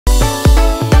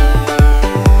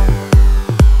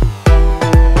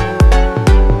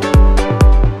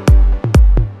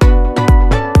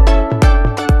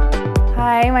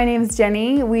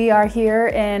Jenny. We are here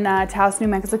in Taos, New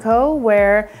Mexico,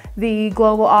 where the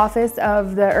global office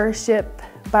of the Earthship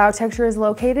Biotecture is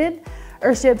located.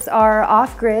 Earthships are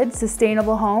off-grid,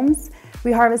 sustainable homes.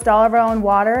 We harvest all of our own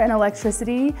water and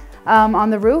electricity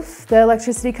on the roof. The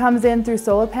electricity comes in through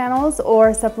solar panels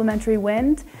or supplementary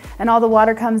wind, and all the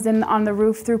water comes in on the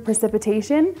roof through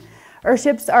precipitation.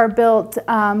 Earthships are built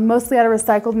mostly out of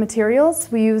recycled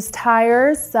materials. We use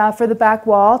tires for the back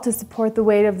wall to support the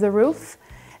weight of the roof.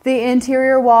 The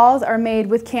interior walls are made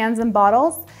with cans and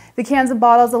bottles. The cans and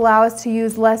bottles allow us to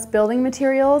use less building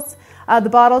materials.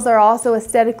 The bottles are also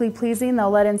aesthetically pleasing.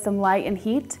 They'll let in some light and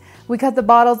heat. We cut the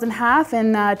bottles in half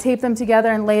and tape them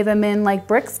together and lay them in like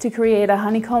bricks to create a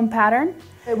honeycomb pattern.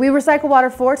 We recycle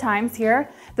water 4 times here.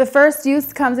 The first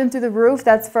use comes in through the roof.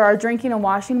 That's for our drinking and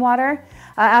washing water.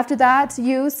 After that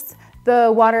use,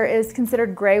 the water is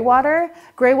considered gray water.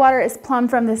 Gray water is plumbed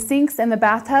from the sinks and the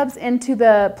bathtubs into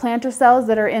the planter cells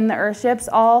that are in the Earthships.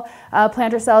 All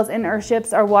planter cells in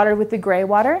Earthships are watered with the gray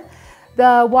water.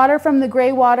 The water from the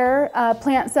gray water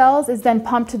plant cells is then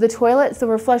pumped to the toilet, so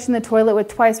we're flushing the toilet with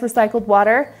twice recycled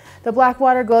water. The black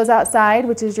water goes outside,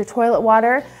 which is your toilet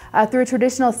water, through a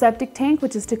traditional septic tank,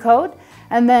 which is to code,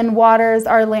 and then waters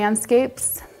our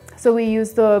landscapes. So we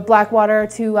use the black water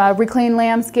to reclaim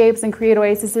landscapes and create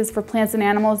oases for plants and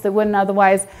animals that wouldn't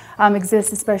otherwise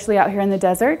exist, especially out here in the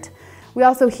desert. We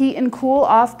also heat and cool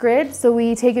off-grid, so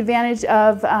we take advantage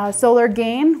of solar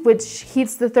gain, which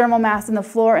heats the thermal mass in the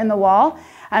floor and the wall.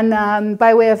 And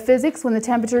by way of physics, when the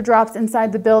temperature drops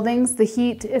inside the buildings, the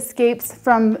heat escapes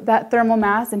from that thermal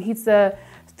mass and heats the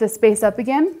space up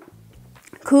again.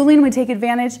 Cooling, we take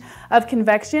advantage of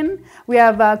convection. We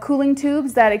have cooling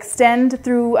tubes that extend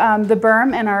through the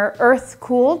berm and are earth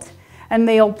cooled, and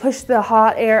they'll push the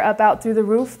hot air up out through the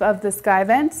roof of the sky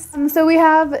vents. So we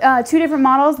have 2 different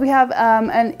models. We have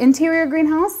an interior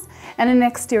greenhouse and an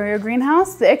exterior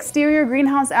greenhouse. The exterior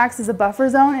greenhouse acts as a buffer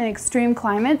zone in extreme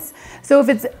climates. So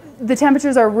if the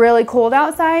temperatures are really cold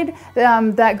outside,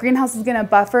 that greenhouse is going to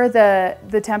buffer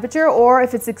the temperature, or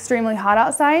if it's extremely hot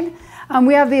outside.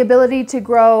 We have the ability to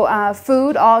grow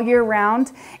food all year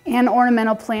round and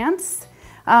ornamental plants.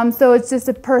 So it's just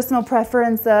a personal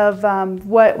preference of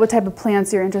what type of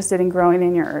plants you're interested in growing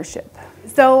in your Earthship.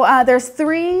 So there's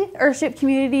 3 Earthship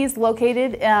communities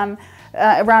located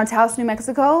around Taos, New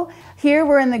Mexico. Here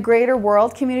we're in the Greater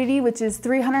World community, which is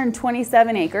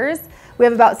 327 acres. We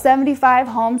have about 75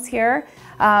 homes here.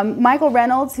 Michael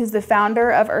Reynolds, who's the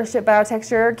founder of Earthship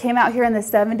Biotecture, came out here in the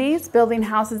 70s building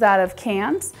houses out of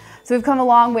cans. So we've come a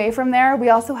long way from there. We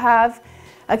also have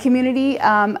a community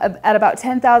at about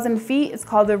 10,000 feet. It's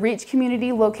called the Reach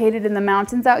community, located in the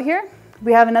mountains out here.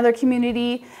 We have another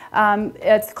community,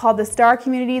 it's called the Star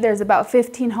community. There's about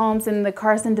 15 homes in the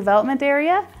Carson development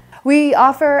area. We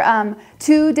offer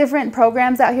 2 different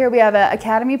programs out here. We have an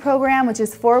academy program, which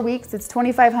is 4 weeks. It's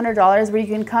 $2,500, where you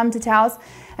can come to Taos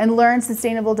and learn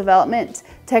sustainable development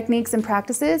techniques and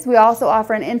practices. We also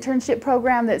offer an internship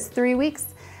program that's 3 weeks.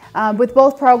 With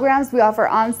both programs, we offer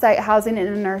on-site housing in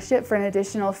an Earthship for an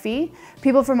additional fee.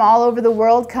 People from all over the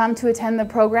world come to attend the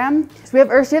program. So we have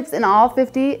Earthships in all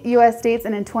 50 U.S. states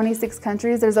and in 26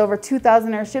 countries. There's over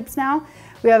 2,000 Earthships now.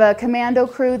 We have a commando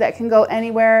crew that can go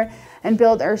anywhere and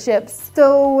build Earthships.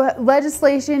 So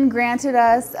legislation granted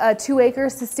us a 2-acre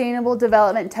sustainable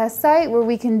development test site where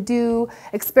we can do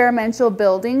experimental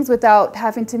buildings without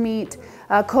having to meet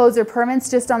codes or permits,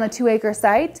 just on the 2-acre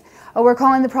site. We're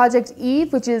calling the project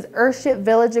EVE, which is Earthship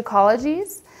Village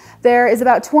Ecologies. There is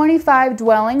about 25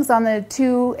 dwellings on the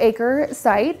 2-acre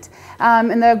site,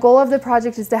 and the goal of the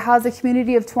project is to house a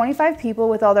community of 25 people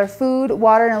with all their food,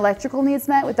 water, and electrical needs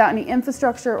met without any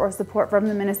infrastructure or support from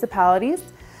the municipalities.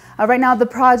 Right now the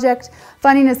project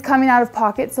funding is coming out of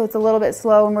pocket, so it's a little bit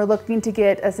slow, and we're looking to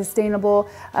get a sustainable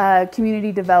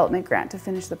community development grant to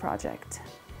finish the project.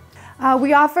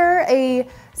 We offer a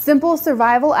simple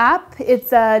survival app.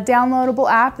 It's a downloadable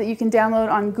app that you can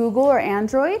download on Google or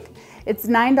Android. It's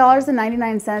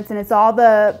 $9.99, and it's all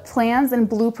the plans and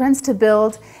blueprints to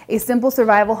build a simple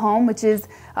survival home, which is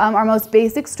our most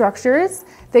basic structures.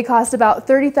 They cost about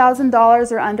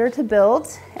 $30,000 or under to build,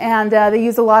 and they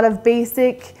use a lot of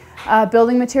basic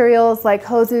building materials like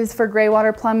hoses for gray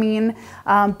water plumbing,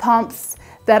 pumps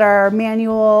that are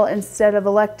manual instead of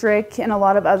electric, and a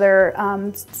lot of other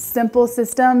simple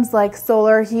systems like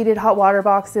solar heated hot water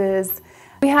boxes.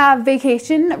 We have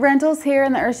vacation rentals here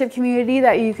in the Earthship community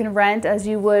that you can rent as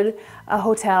you would a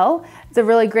hotel. It's a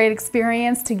really great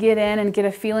experience to get in and get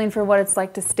a feeling for what it's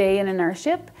like to stay in an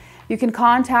Earthship. You can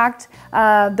contact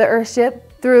the Earthship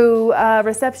through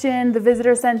reception, the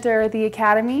visitor center, the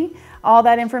academy. All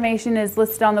that information is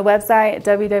listed on the website at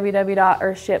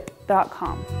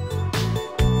www.earthship.com.